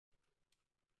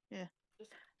Yeah.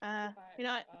 Just You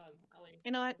know what? Ellie.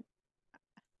 You know what?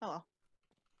 Hello.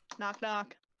 Knock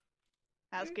knock.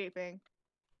 Housekeeping.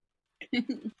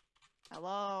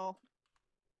 Hello.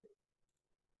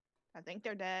 I think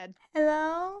they're dead.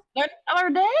 Hello? They're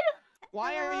dead?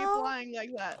 Why are you Hello? flying like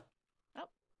that? Oh.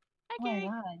 Hi, Oh my Kiri.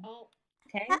 god. Oh,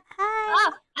 Okay.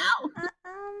 Hi. Ow!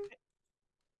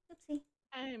 Oopsie.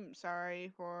 I'm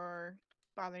sorry for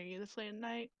bothering you this late at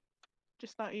night.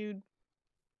 Just thought you'd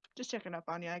just checking up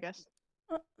on you, I guess.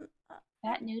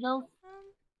 Fat noodles?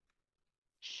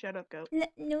 Shut up, goat.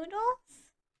 Noodles?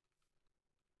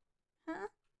 Huh?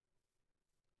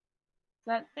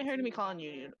 That They heard me calling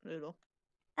you Noodle.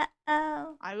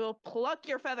 Uh-oh. I will pluck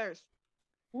your feathers.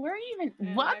 where are you even?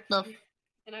 and What the? actually,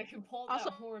 and I can pull Also-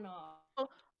 that horn off. Oh,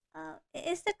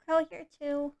 is the crow here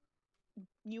too?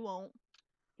 You won't.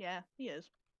 Yeah, he is.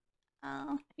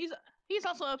 Oh. He's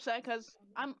also upset because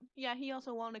he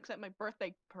also won't accept my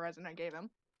birthday present I gave him.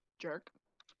 Jerk.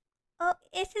 Oh,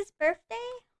 it's his birthday?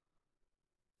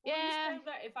 Well, he Yeah. said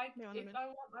that if I Yeah, if I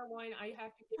want my wine, I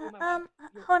have to give him my wine.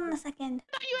 Hold on a second.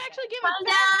 No, you actually give Calm it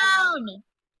back.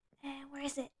 down! Where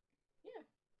is it? Yeah.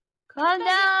 Calm No, you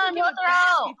down! give He'll it back,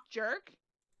 throw! you jerk.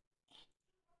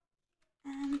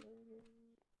 Um,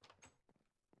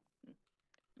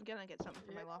 I'm gonna get something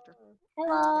for my lofter.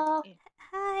 Hello! Eh.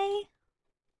 hi.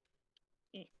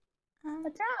 Eh.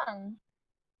 What's wrong?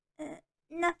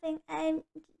 Nothing. I'm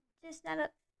just not a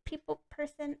people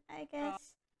person, I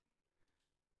guess.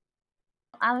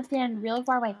 I'm standing really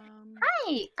far away.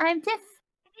 Hi! I'm Tiff!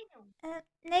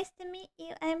 Nice to meet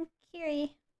you. I'm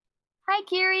Kiri. Hi,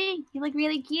 Kiri! You look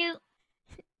really cute!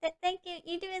 Thank you.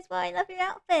 You do as well. I love your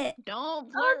outfit.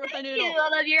 Don't flirt with a Thank noodle. you! I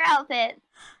love your outfit!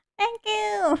 Thank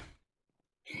you.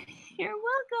 You're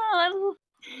welcome!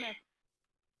 Okay.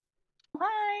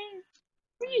 Hi!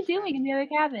 What are you doing in the other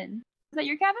cabin? Is that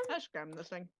your cabin? I just grabbed this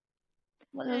thing.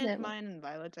 What is It's it? mine and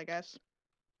Violet's, I guess.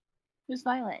 Who's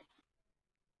Violet?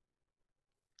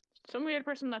 Some weird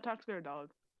person that talks to their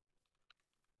dog.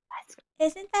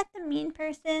 Isn't that the mean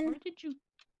person? Where did you?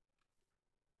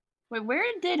 Wait, where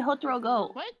did Hotaro go?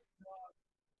 What?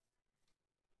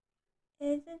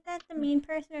 Isn't that the mean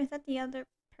person, or is that the other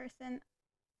person?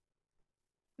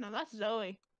 No, that's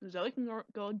Zoe. Zoe can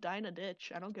go die in a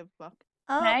ditch. I don't give a fuck.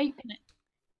 Oh, Hey,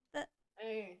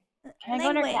 Hey, can I go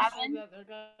in their language. cabin? that they're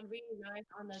gonna be nice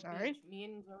on the Sorry? beach. Me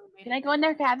and Zoe made Can a I go in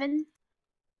their cabin?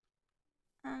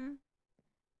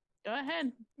 Go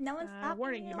ahead. No one's stopping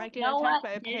Warning, you. you might get No attacked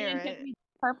one by a didn't parrot. get me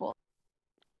purple.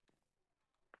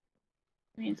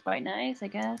 I mean, it's quite nice, I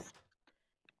guess.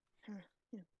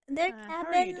 Their how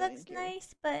are you cabin doing, looks Kiri?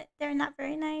 nice, but they're not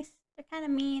very nice. They're kind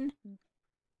of mean.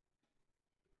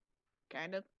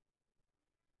 Kind of.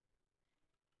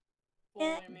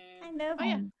 Yeah, boy, man. kind of. Oh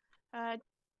yeah.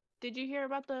 Did you hear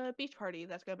about the beach party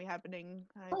that's gonna be happening?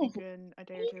 I think in a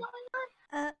day or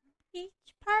two. Beach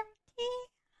party?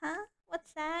 Huh?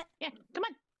 What's that? Yeah, come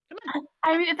on, come on.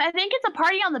 I mean, I think it's a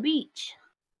party on the beach.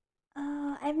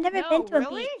 Oh, I've never No, been to a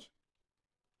really? beach.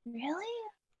 Really?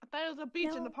 I thought it was a beach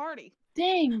in No. the party.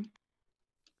 Dang.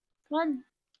 Come on.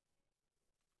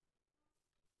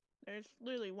 There's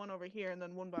literally one over here and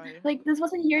then one by. Like, this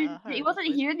wasn't here. her, It wasn't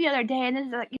this place. here the other day, and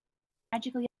it's like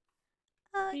magically.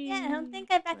 Oh, yeah, I don't think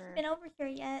I've actually been over here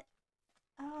yet.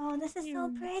 Oh, this is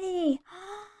so pretty.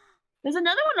 There's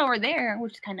another one over there,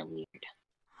 which is kind of weird.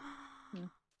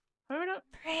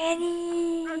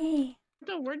 Pretty.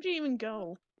 So where'd you even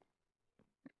go?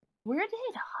 Where did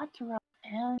Hotaro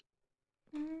and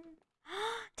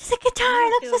There's a guitar.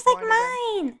 It looks just like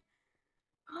wine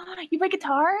mine. you play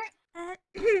guitar?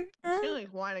 He's feeling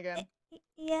like wine again. See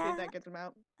Yeah. if that gets him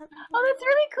out. Oh, that's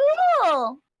really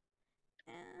cool.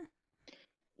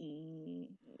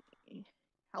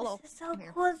 Hello. This is so come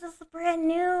here. cool. This is brand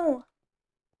new.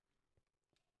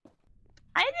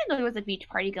 I didn't know there was a beach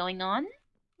party going on.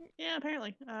 Yeah,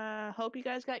 apparently. Hope you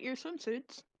guys got your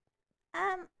swimsuits.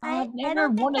 I never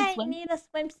don't think worn a I swim- need a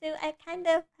swimsuit. I kind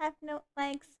of have no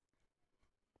legs.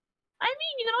 I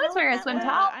mean, you can always wear a swim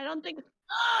top. I don't think.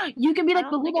 You can be I like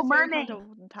don't the think Little it's very Mermaid.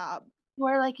 comfortable top.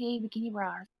 Wear like a bikini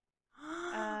bra.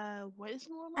 What is the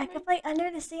Little I Mermaid? could play Under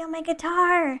the Sea on my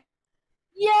guitar.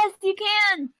 Yes, you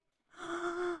can.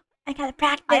 I gotta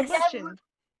practice. I have a question.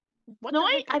 What No,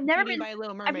 the heck I've do never you mean been. by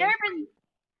Little I've Mermaid? never been.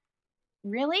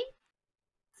 Really?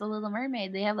 It's a Little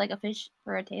Mermaid. They have like a fish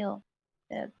for a tail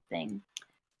thing.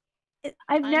 I've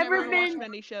I never watched been.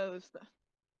 many shows.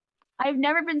 I've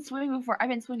never been swimming before. I've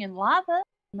been swimming in lava,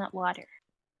 not water.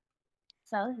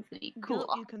 So this is gonna be cool.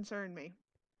 Don't you concern me.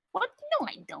 What? No,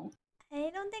 I don't. I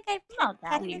don't think I've Not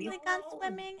that technically weird. gone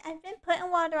swimming. I've been put in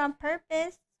water on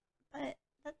purpose, but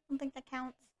I don't think that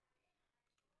counts.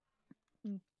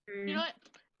 You know what?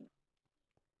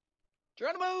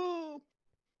 Geronimo!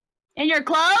 And you're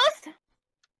closed?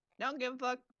 Don't give a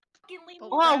fuck. Fucking Oh,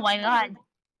 Oh crap. my god.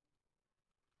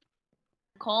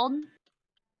 Cold?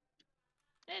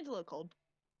 It's a little cold.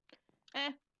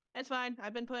 It's fine.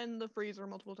 I've been put in the freezer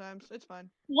multiple times. It's fine.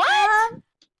 What?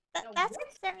 That's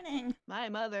concerning. My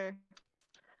mother.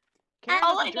 All Karen's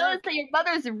I a know is jerk. that your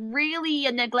mother's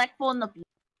really neglectful in the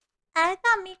I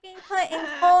thought me being put in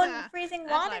cold, freezing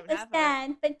That's not water even was half of it.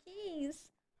 bad, but jeez.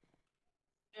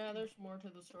 Yeah, there's more to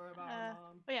the story about her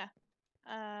mom. But yeah.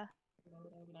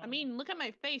 I mean, look at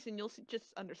my face and you'll just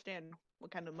understand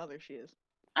what kind of mother she is.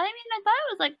 I mean, I thought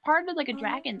it was like part of like a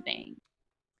dragon thing.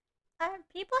 Are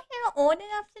people here old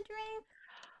enough to drink?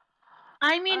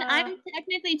 I mean, I'm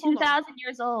technically hold on. 2,000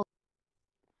 years old.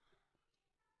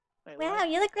 Wait, Wow, what?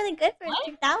 you look really good for What?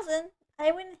 2000.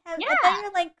 I wouldn't have. I Yeah. thought you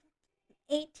were like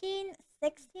 18,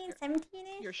 16,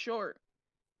 17ish. You're short.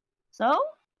 So?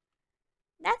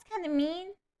 That's kind of mean.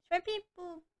 Short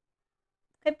people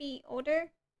could be older.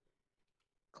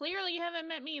 Clearly you haven't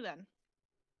met me then.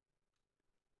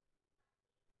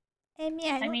 I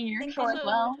mean, I don't mean, you're think short I as know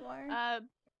well. who you are.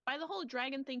 By the whole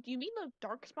dragon thing, do you mean the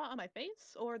dark spot on my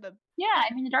face? Or the... Yeah,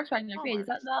 I mean, the dark spot in your face. Is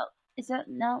that Hallmarks. about... Is that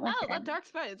not like... Oh, that dark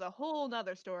spot is a whole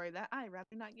nother story that I'd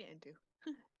rather not get into.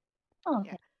 Oh,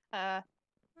 okay. Yeah.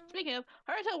 Speaking of,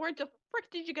 Haruto, where the frick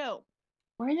did you go?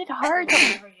 Where did Don't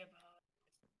Haruto... worry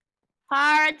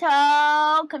about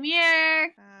Haruto! Come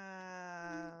here!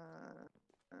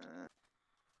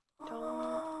 Hold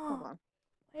Oh, on.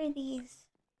 where are these?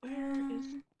 Where is...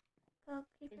 Go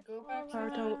creep it Go back to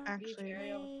forward. Haruto the beach actually-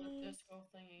 area with the Wait. disco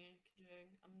thingy.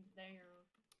 I'm there.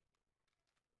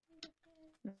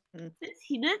 This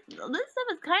stuff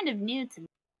is kind of new to me.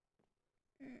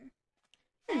 Hmm.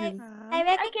 This is- I I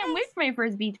recognize, can't wait for my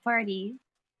first beach party.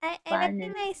 I fun and-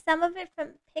 recognize some of it from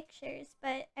pictures,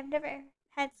 but I've never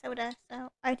had soda, so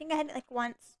I think I had it like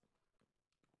once.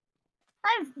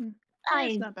 I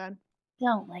It's not bad.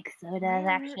 don't like sodas Where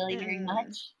actually very is-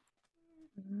 much.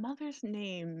 Mother's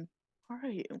name. Where are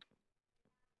you?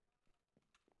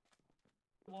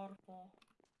 Waterfall.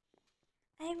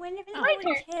 I wonder if Oh, I would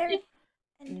right there. carry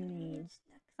and Mm. read.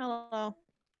 Hello. I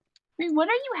mean, what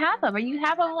are you half of? Are you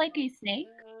half of like a snake?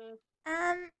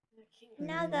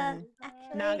 Naga,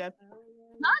 actually. Naga.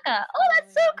 Naga! Oh,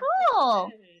 that's so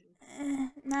cool!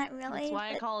 Not really. That's why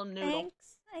I but call him Noodle.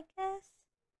 thanks, I guess.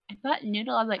 I thought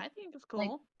noodle. I was like, I think it's like-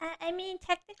 cool. I mean,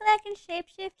 technically I can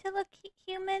shapeshift to look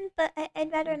human, but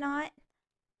I'd rather not.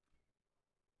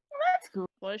 that's cool.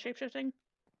 What is shapeshifting?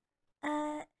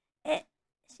 It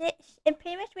it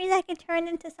pretty much means I can turn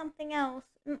into something else.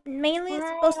 Mainly it's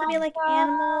supposed to be like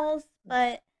animals,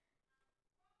 but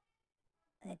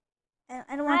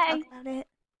I don't want to Hi. talk about it.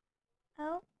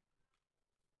 Oh,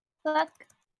 So that's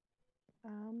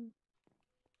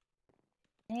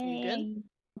You good?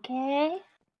 hey. Okay.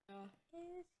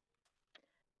 is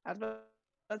I was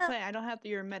about to say, I don't have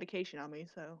your medication on me,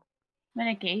 so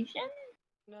Medication?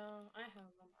 No, I have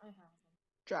them.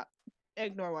 drop.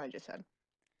 Ignore what I just said.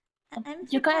 I'm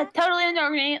You gotta surprised. totally ignore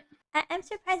me. I'm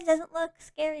surprised it doesn't look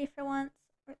scary for once.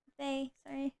 Or they,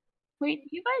 sorry. Wait, do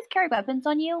you guys carry weapons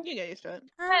on you? You get used to it.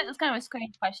 That's kind of a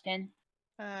strange question.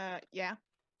 Yeah.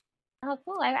 Oh,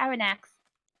 cool. I have an axe.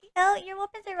 Oh, your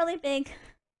weapons are really big.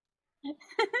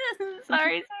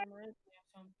 Sorry.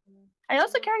 I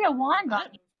also carry a wand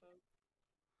on me.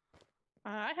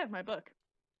 I have my book.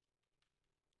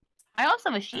 I also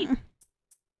have a sheep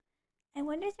I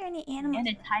wonder if there are any animals. and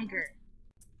a tiger.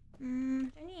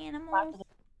 Is there any animals? Lots of-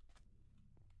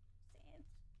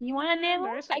 You want an animal?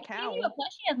 There is a I can cow. give you a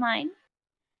plushie of mine.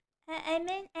 I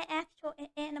meant an actual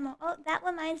animal. Oh, that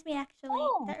reminds me, actually.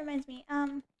 Oh. That reminds me.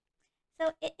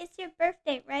 So it's your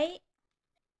birthday, right?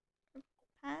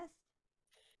 Past?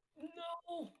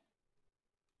 No.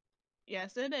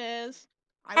 Yes, it is.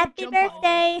 I Happy would jump on you.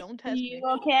 birthday. Don't Are test you me.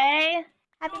 okay?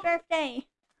 Happy birthday.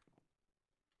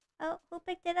 Oh, who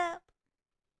picked it up?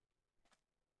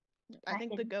 I I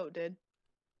think the didn't. goat did.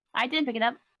 I didn't pick it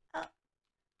up.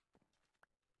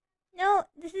 No,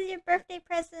 this is your birthday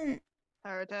present.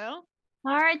 Haruto?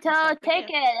 Alright, Accept the take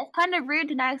gift. it. It's kind of rude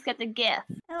to not accept a gift.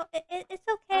 No, it's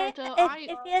okay. Naruto,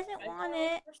 If he doesn't want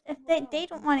it, if they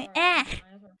don't want it,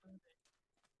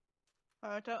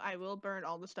 Haruto, I will burn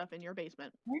all the stuff in your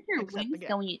basement. Where did your Accept the wings gift.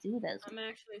 go when you do this? I'm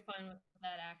actually fine with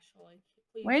that, actually.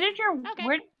 Please. Where did your Okay.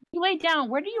 where you lay down?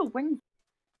 Where do your wings?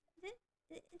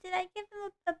 Did I give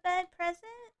him a bad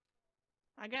present?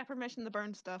 I got permission to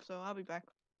burn stuff, so I'll be back.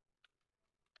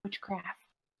 Witchcraft.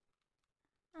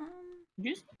 Um,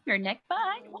 Just your neck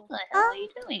back. What the hell are you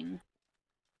doing?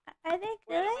 are they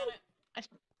Wait a good? minute.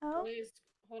 Oh, Please,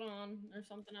 hold on. There's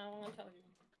something I want to tell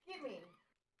you. Give me.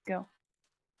 Go.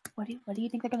 What do you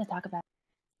think they're gonna talk about?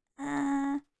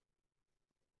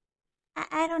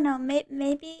 don't know.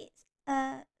 Maybe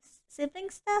sibling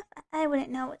stuff. I wouldn't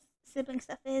know what sibling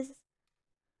stuff is.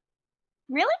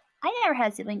 Really? I never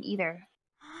had a sibling either.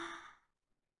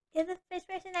 You're the first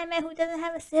person I met who doesn't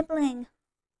have a sibling.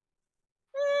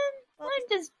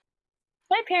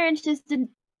 My parents just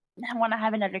didn't want to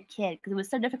have another kid because it was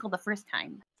so difficult the first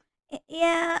time.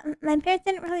 Yeah, my parents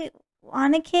didn't really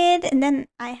want a kid, and then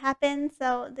I happened,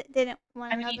 so they didn't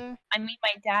want I mean,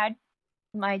 another.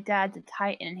 my dad's a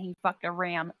Titan and he fucked a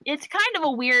ram. It's kind of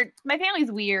a weird. My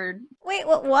family's weird. Wait,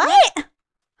 what?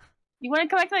 You want to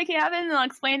come back to my cabin and I'll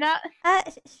explain that?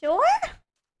 Sure.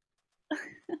 Let's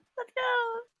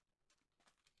go.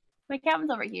 My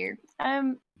cabin's over here.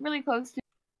 I'm really close to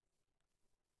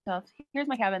stuff. Here's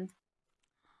my cabin.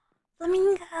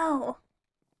 Flamingo.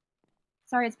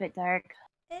 Sorry, it's a bit dark.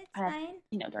 It's fine.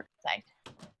 Dark side.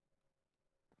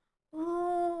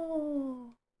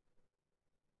 Ooh.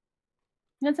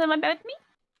 You want to sit on my bed with me?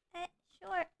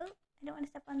 Sure. Oh, I don't want to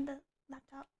step on the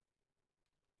laptop.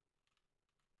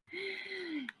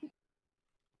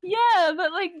 Yeah,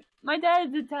 but like my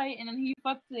dad's a Titan and he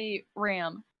fucked a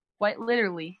ram. Quite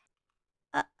literally.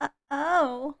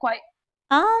 Oh. Quite.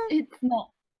 It's not.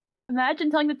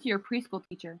 Imagine telling that to your preschool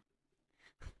teacher.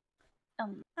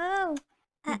 Oh.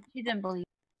 She didn't believe.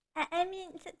 I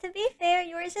mean, to be fair,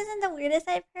 yours isn't the weirdest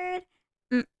I've heard.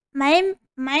 My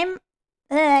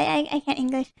I can't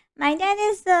English. My dad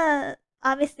is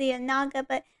obviously a Naga,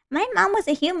 but my mom was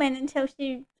a human until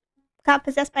she got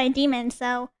possessed by a demon.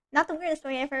 So not the weirdest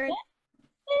story I've heard.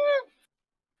 Yeah.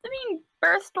 I mean,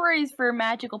 birth stories for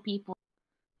magical people.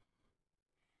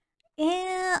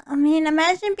 Yeah, I mean,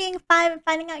 imagine being 5 and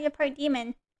finding out you're part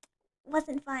demon.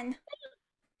 Wasn't fun.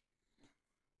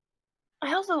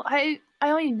 I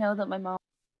only know that my mom,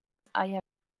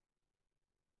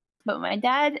 but my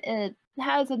dad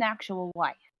has an actual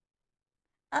wife.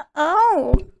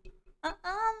 Oh.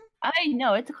 I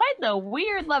know, it's quite a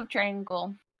weird love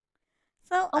triangle.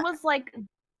 So almost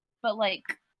but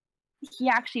he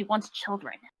actually wants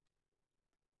children.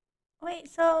 Wait,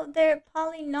 so they're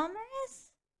polynomous?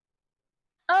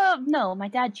 Oh no, my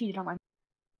dad cheated on my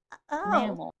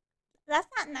Oh, that's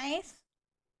not nice.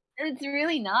 It's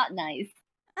really not nice.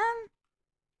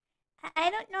 I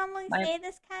don't normally say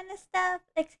this kind of stuff.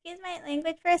 Excuse my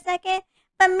language for a second.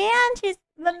 But man,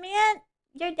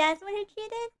 your dad's the one who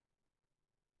cheated?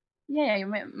 Yeah,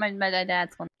 my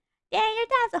dad's one. Yeah, your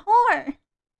dad's a whore.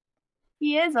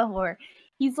 He is a whore.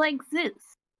 He's like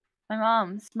Zeus. My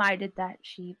mom smited that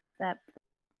sheep.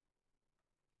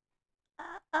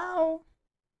 Oh.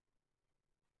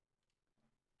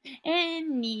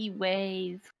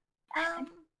 Anyways. On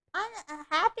a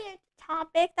happier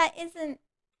topic that isn't,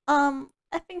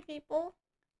 effing people.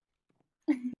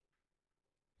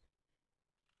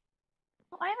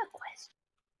 Oh, I have a question.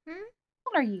 How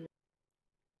old are you?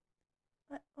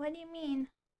 What do you mean?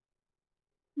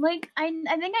 Like, I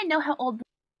think I know how old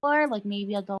people are, like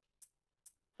maybe adult.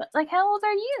 But like, how old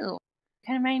are you?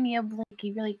 Kind of remind me of like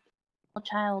a really small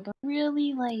child, or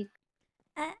really like.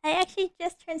 I actually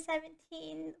just turned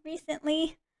 17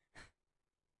 recently.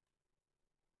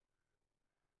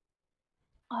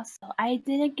 Also, I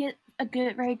didn't get a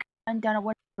very good rundown of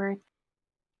what birth.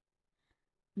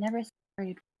 Never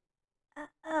started.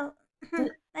 Oh,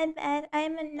 my bad.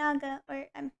 I'm a Naga, or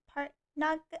I'm part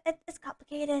Naga. It's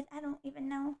complicated. I don't even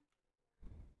know.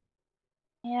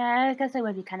 Yeah, I guess I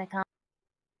would be kind of calm.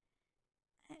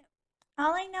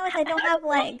 All I know is I don't have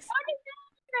legs. How does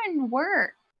that even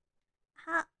work?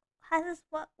 How does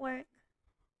what work?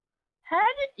 How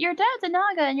did your dad's a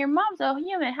Naga and your mom's a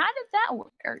human? How does that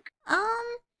work?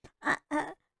 I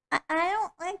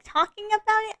don't like talking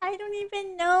about it. I don't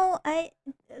even know.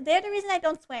 They're the reason I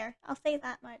don't swear. I'll say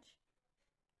that much.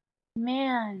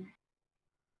 Man,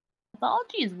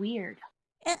 mythology is weird.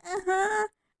 I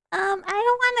don't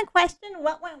want to question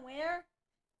what went where.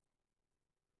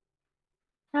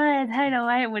 I don't know.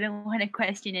 I wouldn't want to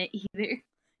question it either.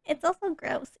 It's also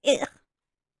gross. Ugh.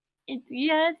 It's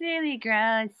really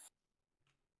gross.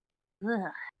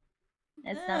 Ugh.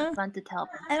 It's not fun to tell.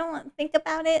 I don't want to think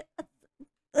about it.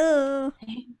 Ugh.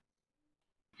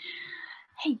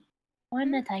 Hey,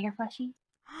 want a tiger plushie?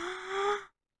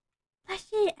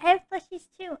 Plushie. I have plushies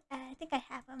too. I think I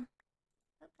have them.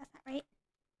 Oh, that's not right.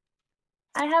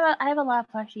 I have a lot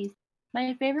of plushies.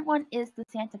 My favorite one is the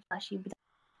Santa plushie. But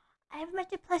I have a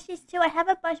bunch of plushies too. I have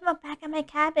a bunch of them back at my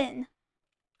cabin.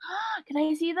 Can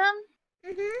I see them?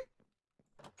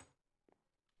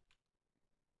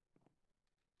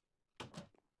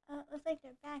 Looks like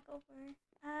they're back over.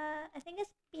 I think it's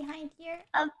behind here.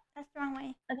 That's the wrong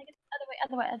way. I think it's other way.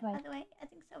 Other way. I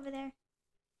think it's over there.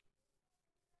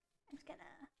 I'm just gonna.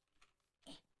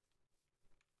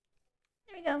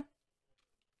 There we go.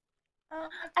 Oh,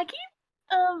 I keep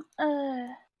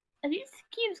Elise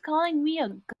keeps calling me a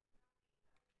goat.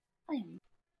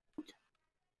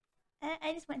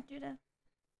 I just went through the.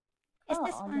 It's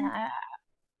this one. Yeah.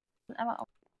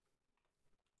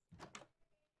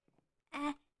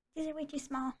 These are way too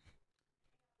small.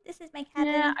 This is my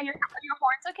cabin. Yeah, are your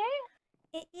horns okay?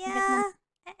 Yeah.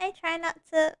 I try not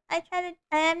to. I try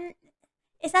to.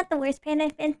 It's not the worst pain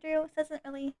I've been through, so it doesn't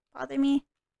really bother me.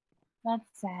 That's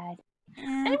sad.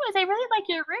 Yeah. Anyways, I really like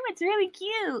your room. It's really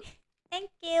cute.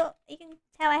 Thank you. You can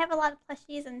tell I have a lot of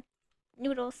plushies and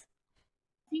noodles.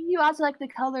 You also like the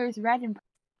colors red and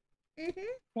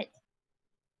Mhm. fit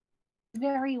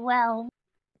very well.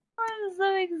 I'm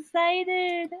so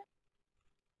excited.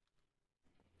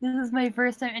 This is my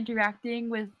first time interacting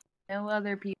with no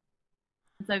other people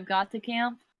since I've got to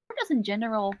camp, or just in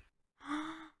general.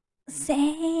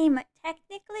 Same.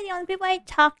 Technically, the only people I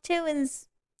talk to is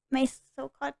my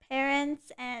so-called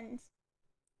parents and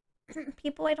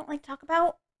people I don't like to talk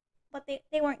about, but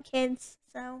they weren't kids,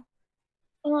 so.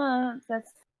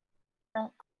 That's.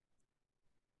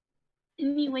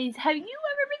 Anyways, have you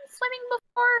ever been swimming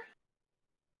before?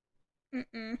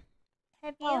 Mm-mm.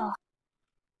 Have you? Oh,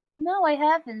 no, I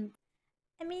haven't.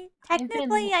 I mean,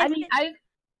 technically, I've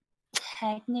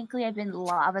been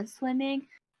lava swimming,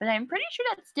 but I'm pretty sure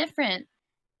that's different.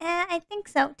 I think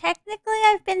so. Technically,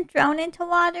 I've been thrown into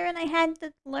water and I had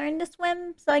to learn to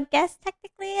swim, so I guess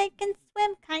technically I can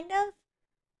swim, kind of.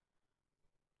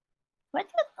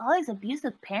 What's with all these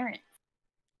abusive parents?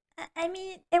 I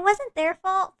mean, it wasn't their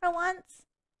fault for once.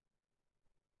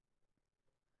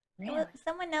 Really?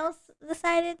 Someone else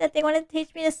decided that they wanted to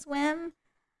teach me to swim,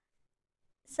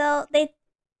 so they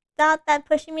thought that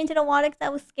pushing me into the water because I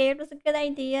was scared was a good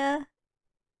idea.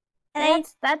 And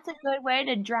that's a good way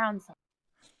to drown someone.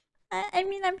 I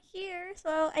mean, I'm here,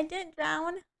 so I didn't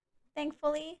drown,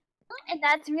 thankfully. And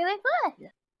that's really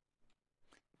good.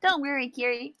 Don't worry,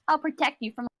 Kiri. I'll protect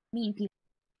you from mean people.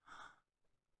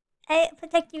 I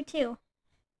protect you too.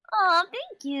 Oh,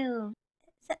 thank you.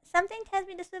 Something tells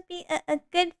me this would be a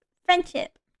good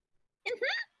friendship.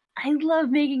 I love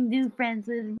making new friends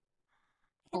with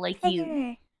people like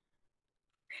you.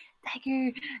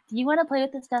 Tiger, do you want to play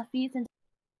with the stuffies? And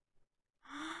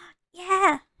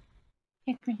yeah.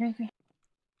 Here.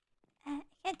 I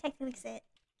can't technically sit.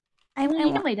 You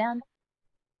can lay down.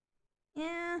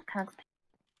 Yeah.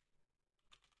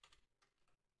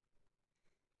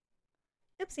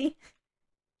 Oopsie.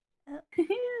 Oh.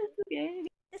 It's okay.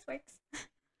 This works.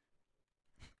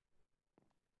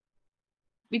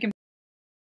 We can.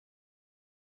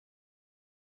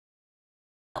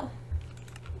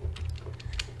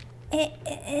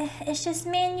 It's just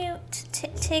me and you,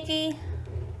 Tiggy.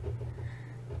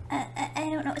 I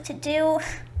don't know what to do.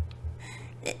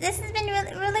 This has been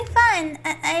really fun.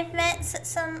 I've met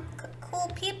some cool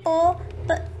people,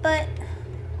 but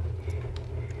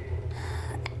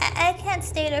I can't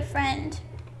stay their friend.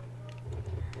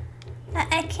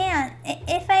 I can't.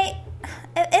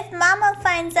 If Mama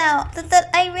finds out that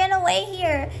I ran away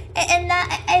here and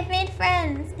that I've made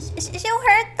friends, she'll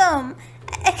hurt them.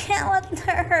 I can't let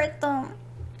her hurt them.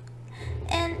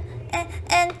 And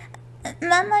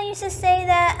Mama used to say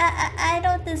that I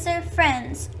don't deserve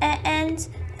friends, and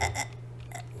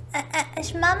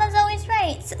Mama's always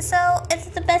right. So it's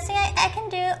the best thing I can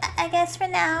do, I guess, for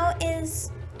now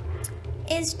is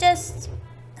just.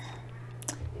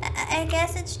 I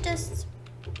guess it's just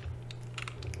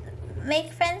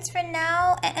make friends for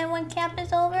now, and when camp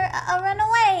is over, I'll run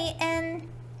away, and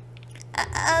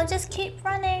I'll just keep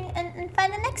running and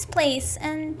find the next place,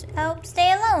 and I'll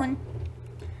stay alone.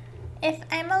 If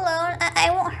I'm alone, I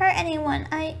won't hurt anyone.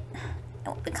 I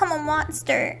won't become a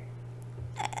monster.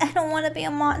 I don't want to be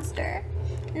a monster.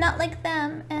 Not like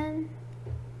them. And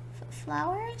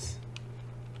flowers?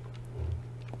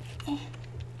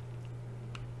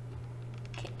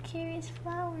 Kiri's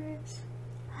flowers.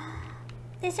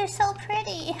 These are so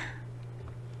pretty.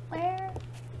 Where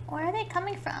are they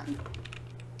coming from?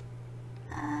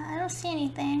 I don't see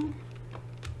anything.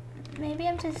 Maybe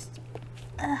I'm just.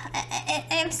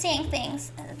 I'm seeing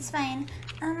things. It's fine.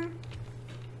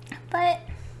 But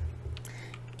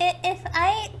if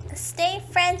I stay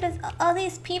friends with all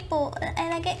these people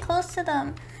and I get close to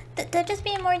them, there'll just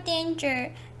be more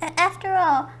danger. After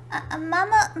all, Mom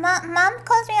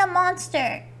calls me a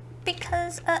monster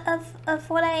because of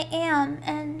what I am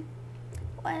and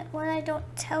what I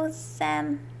don't tell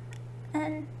them.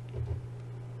 And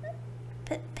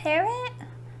Parrot,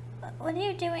 what are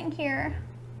you doing here?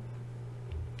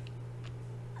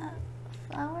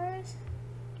 Flowers?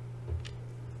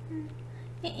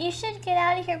 You should get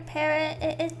out of here, Parrot.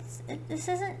 This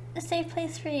isn't a safe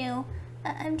place for you.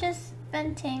 I'm just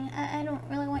venting. I don't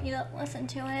really want you to listen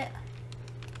to it.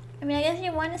 I mean, I guess if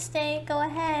you want to stay, go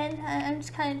ahead. I'm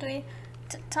just kind of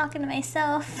talking to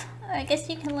myself. I guess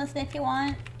you can listen if you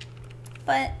want.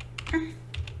 But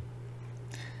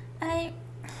I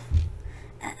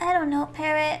don't know,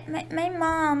 Parrot. My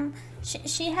mom,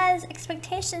 she has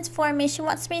expectations for me. She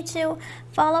wants me to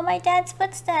follow my dad's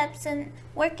footsteps and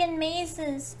work in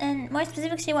mazes. And more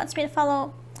specifically, she wants me to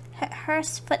follow her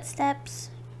footsteps.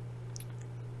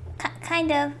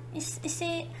 Kind of. You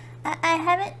see, I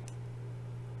haven't...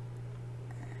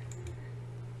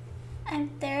 I'm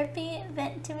therapy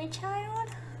vent to a child?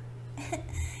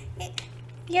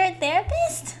 You're a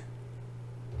therapist?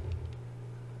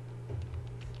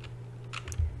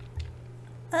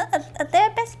 A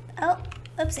therapist? Oh,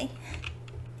 oopsie.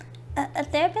 A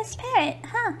therapist parent,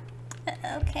 huh?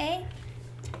 Okay.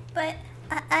 But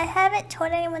I haven't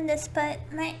told anyone this, but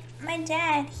my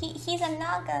dad, he's a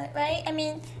Naga, right? I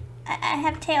mean, I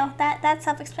have tail. That's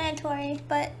self-explanatory.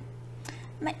 But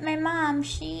my mom,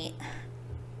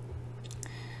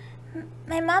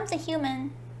 my mom's a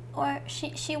human, or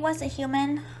she was a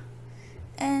human,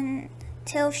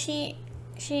 until she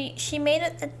made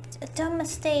a dumb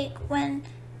mistake when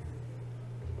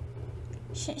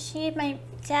she and my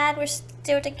dad were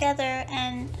still together,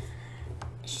 and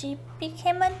she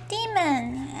became a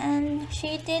demon, and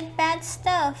she did bad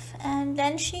stuff, and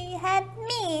then she had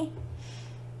me.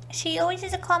 She always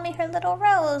used to call me her little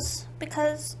Rose,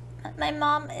 because my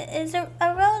mom is a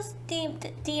rose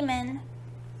demon.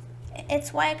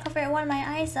 It's why I cover one of my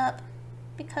eyes up,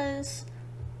 because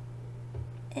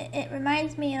it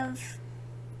reminds me of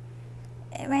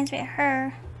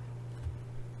her.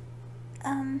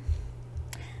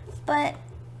 But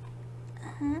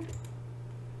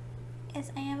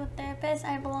yes, I am a therapist.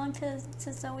 I belong to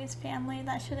Zoe's family.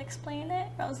 That should explain it.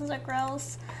 Roses are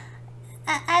gross.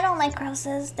 I don't like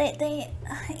roses. I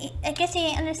guess you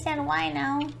understand why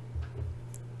now.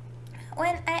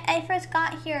 When I first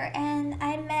got here and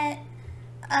I met,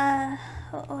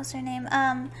 what was her name?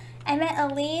 I met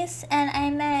Elise and I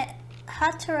met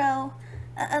Hataro.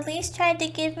 Elise tried to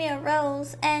give me a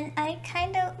rose and I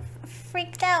kind of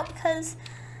freaked out because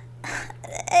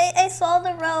I saw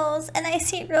the rose and I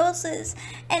see roses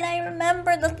and I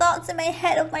remember the thoughts in my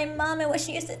head of my mom and what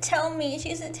she used to tell me. She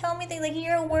used to tell me things like,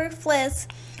 you're a worthless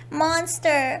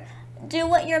monster. Do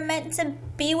what you're meant to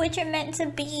be, what you're meant to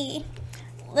be.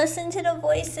 Listen to the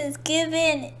voices. Give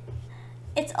in.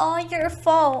 It's all your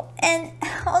fault. And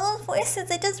all those voices,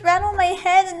 they just rattle my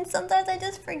head and sometimes I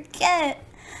just forget.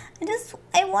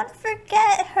 I want to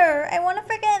forget her. I want to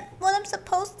forget what I'm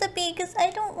supposed to be because I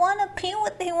don't want to be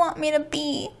what they want me to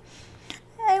be.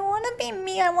 I want to be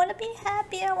me. I want to be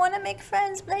happy. I want to make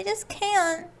friends, but I just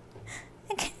can't.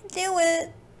 I can't do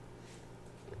it.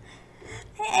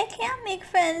 I can't make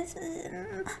friends.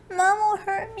 Mom will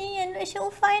hurt me and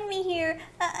she'll find me here.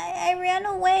 I ran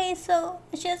away so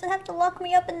she doesn't have to lock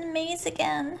me up in the maze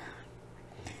again.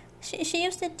 She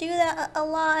used to do that a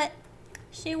lot.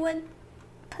 She would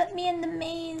put me in the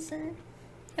maze and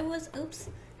it was, oops.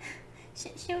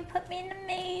 She would put me in the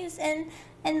maze and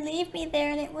leave me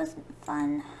there and it wasn't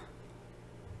fun.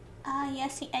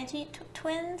 Yes, the edgy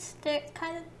twins, they're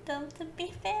kind of dumb to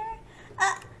be fair.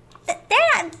 They're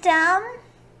not dumb.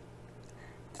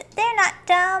 They're not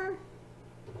dumb.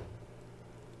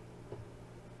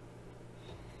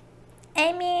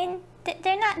 I mean,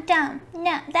 they're not dumb.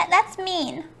 No, that's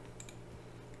mean.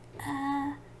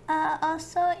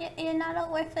 Also, you're not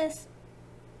a worthless.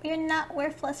 You're not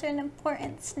worthless. You're an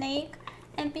important snake.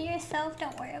 And be yourself.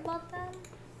 Don't worry about them.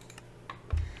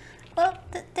 Well,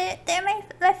 they're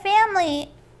my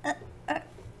family.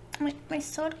 My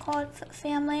so-called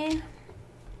family.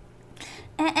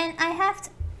 And I have to.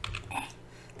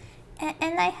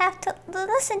 And I have to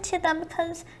listen to them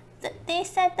because they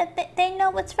said that they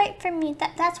know what's right for me.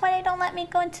 That's why they don't let me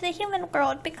go into the human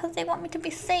world, because they want me to be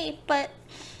safe. But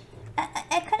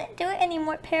I couldn't do it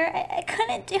anymore, Parrot. I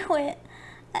couldn't do it.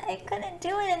 I couldn't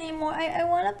do it anymore. I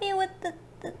want to be with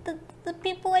the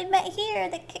people I met here,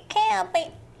 the camp.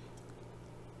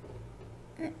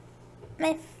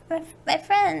 My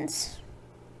friends.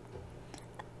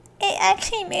 I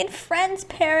actually made friends,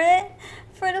 Parrot.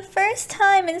 For the first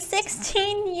time in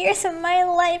 16 years of my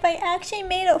life, I actually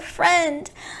made a friend.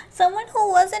 Someone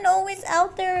who wasn't always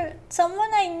out there,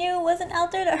 someone I knew wasn't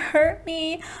out there to hurt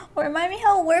me, or remind me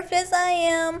how worthless I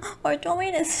am, or throw me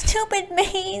in a stupid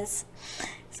maze.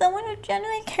 Someone who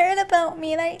genuinely cared about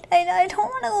me, and I don't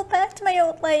want to go back to my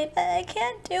old life. I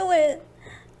can't do it.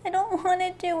 I don't want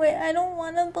to do it. I don't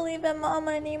want to believe in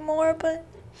Mama anymore, but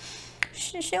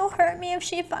She'll hurt me if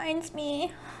she finds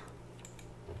me.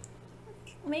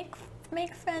 Make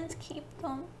friends, keep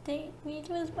them. They need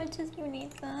you as much as you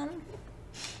need them.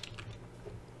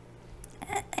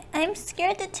 I'm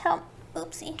scared to tell.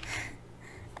 Oopsie.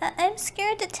 I'm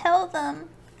scared to tell them.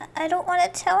 I don't want to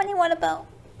tell anyone about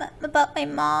my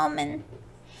mom and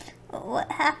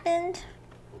what happened.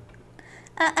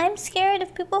 I'm scared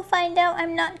if people find out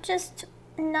I'm not just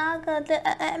Naga,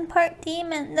 that I'm part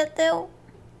demon, that they'll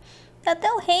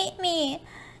hate me,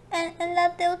 and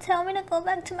that they'll tell me to go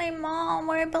back to my mom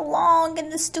where I belong in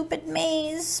the stupid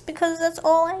maze, because that's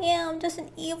all I am, just an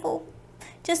evil,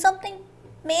 just something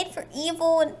made for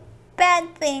evil and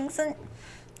bad things, and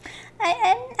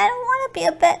I don't want to be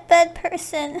a bad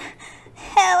person.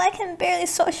 Hell, I can barely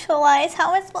socialize.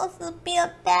 How am I supposed to be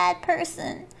a bad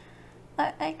person?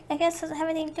 I guess it doesn't have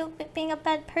anything to do with being a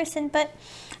bad person, but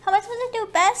how am I supposed to do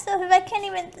bad stuff if I can't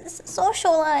even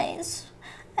socialize?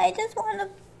 I just want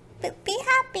to be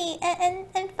happy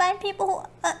and find people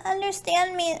who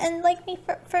understand me and like me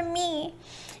for me.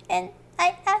 And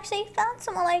I actually found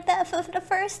someone like that for the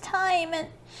first time, and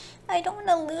I don't want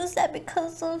to lose that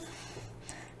because of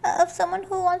someone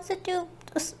who wants to do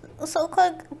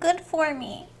so-called good for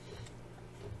me.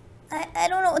 I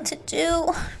don't know what to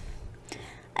do.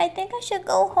 I think I should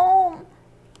go home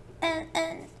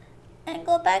and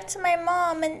go back to my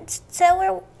mom and tell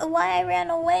her why I ran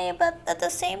away, but at the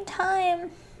same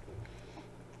time,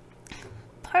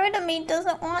 part of me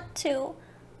doesn't want to.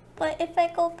 But if I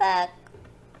go back,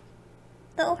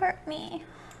 they'll hurt me.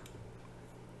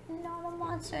 I'm not a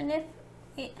monster, and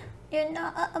if you're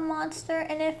not a monster,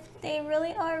 and if they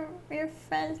really are your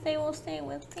friends, they will stay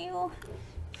with you.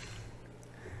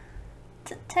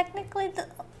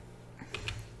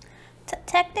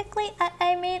 Technically,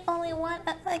 I made only one,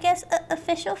 I guess,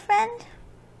 official friend.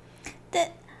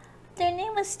 Their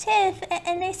name was Tiff,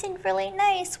 and they seemed really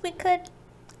nice. We could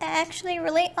actually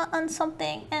relate on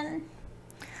something, and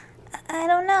I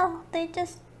don't know. They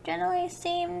just generally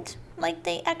seemed like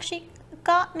they actually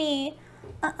got me,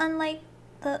 unlike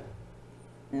the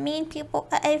mean people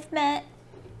I've met.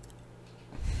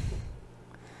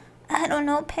 I don't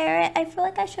know, Parrot. I feel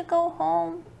like I should go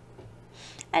home.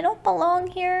 I don't belong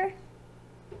here.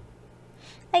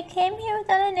 I came here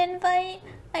without an invite.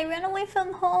 I ran away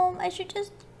from home. I should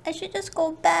just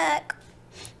go back.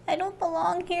 I don't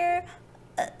belong here.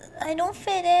 I don't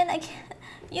fit in. I can't.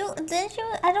 Didn't you?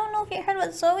 I don't know if you heard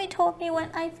what Zoe told me when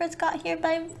I first got here,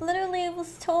 but I literally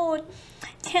was told,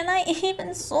 can I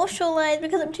even socialize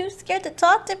because I'm too scared to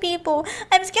talk to people?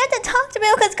 I'm scared to talk to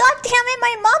people because, god damn it,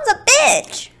 my mom's a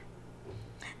bitch.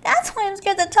 That's why I'm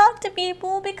scared to talk to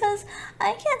people, because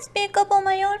I can't speak up on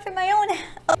my own for my own.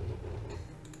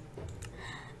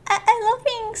 I love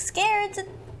being scared to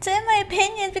say my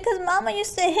opinions, because mama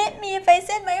used to hit me if I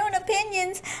said my own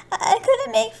opinions. I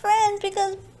couldn't make friends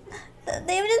because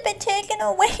they would just be taken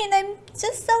away, and I'm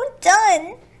just so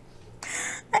done.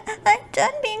 I'm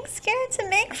done being scared to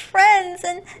make friends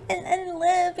and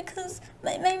live, because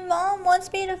my mom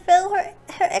wants me to fill her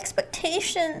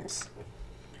expectations.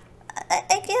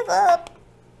 I give up.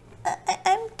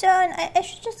 I'm done. I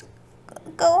should just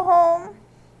go home.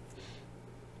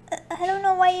 I don't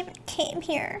know why I even came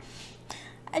here.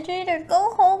 I should either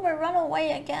go home or run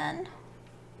away again.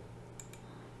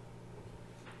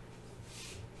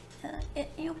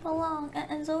 You belong.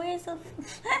 And Zoe's a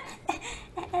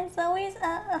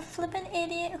flippin'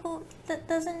 idiot who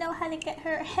doesn't know how to get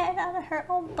her head out of her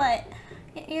own butt.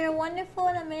 You're wonderful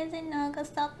and amazing, Naga.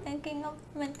 Stop thinking of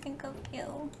them and think of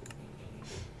you.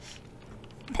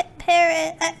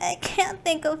 Parrot, I can't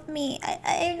think of me.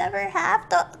 I never have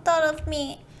thought of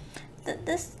me.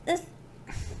 This.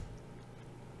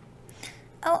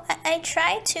 Oh, I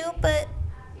try to, but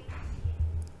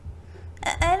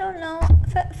I don't know.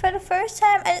 For the first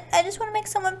time, I just want to make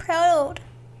someone proud.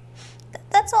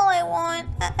 That's all I want.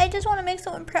 I just want to make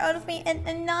someone proud of me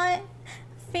and not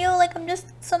feel like I'm just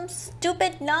some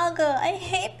stupid Naga. I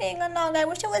hate being a Naga. I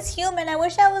wish I was human. I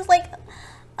wish I was like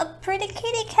a pretty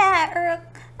kitty cat or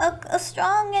a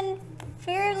strong and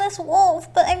fearless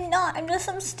wolf, but I'm not. I'm just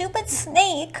some stupid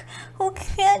snake who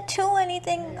can't do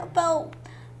anything about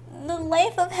the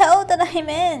life of hell that I'm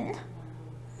in.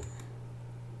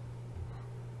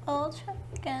 I'll try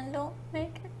again. Don't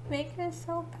make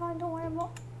yourself proud. Don't worry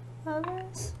about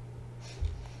others.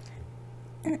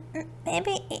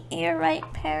 Maybe you're right,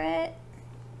 Parrot.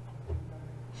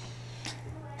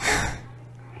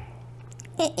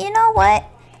 You know what?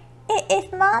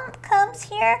 If Mom comes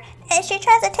here and she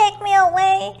tries to take me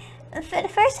away, for the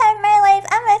first time in my life,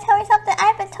 I'm gonna tell her something I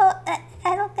haven't told,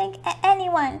 I don't think,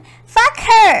 anyone. Fuck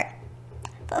her!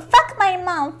 But fuck my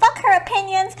mom. Fuck her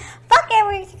opinions. Fuck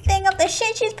everything of the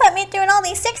shit she's put me through in all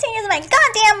these 16 years of my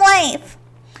goddamn life.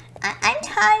 I'm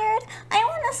tired. I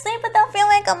want to sleep without feeling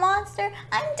like a monster.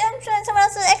 I'm done with someone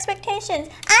else's expectations.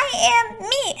 I am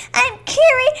me. I'm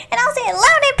Kiri, and I'll say it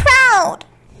loud and proud.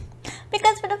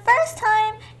 Because for the first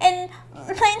time in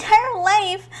my entire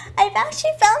life, I've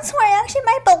actually found somewhere I actually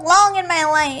might belong in my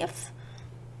life.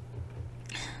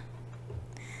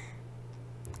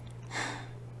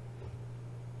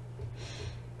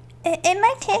 It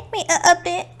might take me a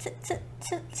bit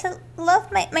to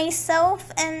love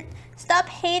myself and stop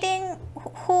hating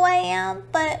who I am,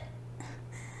 but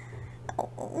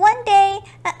one day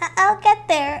I'll get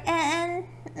there, and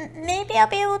maybe I'll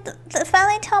be able to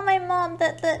finally tell my mom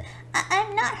that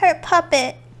I'm not her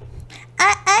puppet.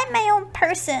 I'm my own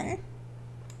person.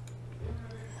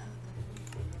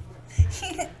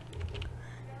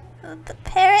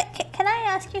 Parrot, can I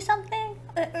ask you something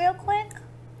real quick?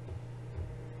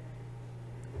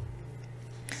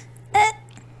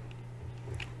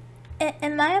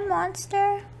 Am I a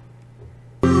monster?